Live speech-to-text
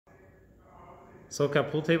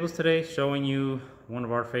SoCal Pool Tables today, showing you one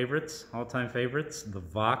of our favorites, all-time favorites, the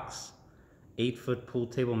Vox 8-foot pool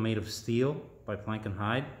table made of steel by Plank &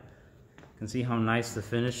 Hyde. You can see how nice the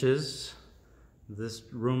finish is. This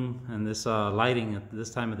room and this lighting at this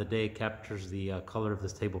time of the day captures the color of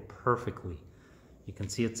this table perfectly. You can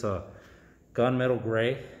see it's a gunmetal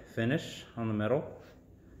gray finish on the metal.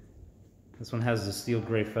 This one has the steel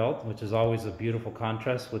gray felt, which is always a beautiful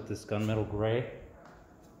contrast with this gunmetal gray.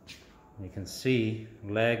 You can see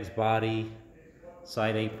legs, body,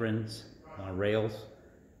 side aprons, rails.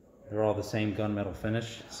 They're all the same gunmetal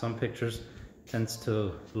finish. Some pictures tends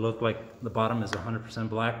to look like the bottom is 100%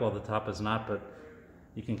 black while the top is not, but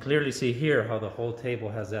you can clearly see here how the whole table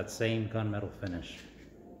has that same gunmetal finish.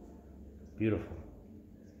 Beautiful.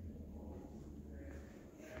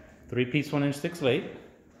 3-piece 1-inch thick slate.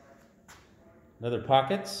 Leather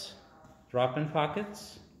pockets, drop-in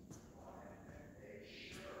pockets.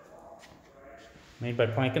 Made by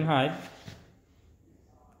Plank & Hyde.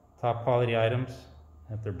 Top quality items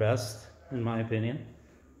at their best, in my opinion.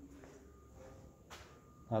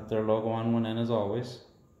 Got their logo on one end as always.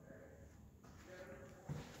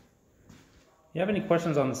 If you have any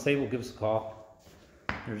questions on this table, give us a call.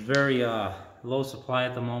 There's very low supply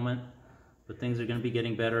at the moment, but things are going to be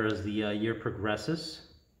getting better as the year progresses.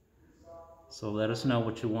 So let us know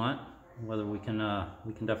what you want, whether we can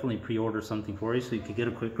definitely pre-order something for you so you can get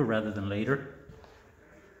it quicker rather than later.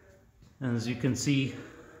 And as you can see,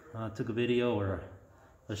 I took a video or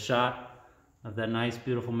a shot of that nice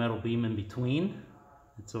beautiful metal beam in between.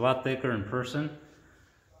 It's a lot thicker in person.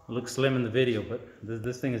 It looks slim in the video, but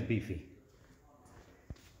this thing is beefy.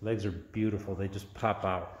 Legs are beautiful. They just pop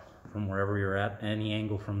out from wherever you're at, any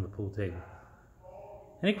angle from the pool table.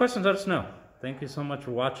 Any questions, let us know. Thank you so much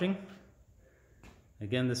for watching.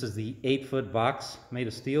 Again, this is the 8-foot Vox made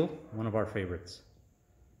of steel, one of our favorites.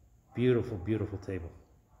 Beautiful, beautiful table.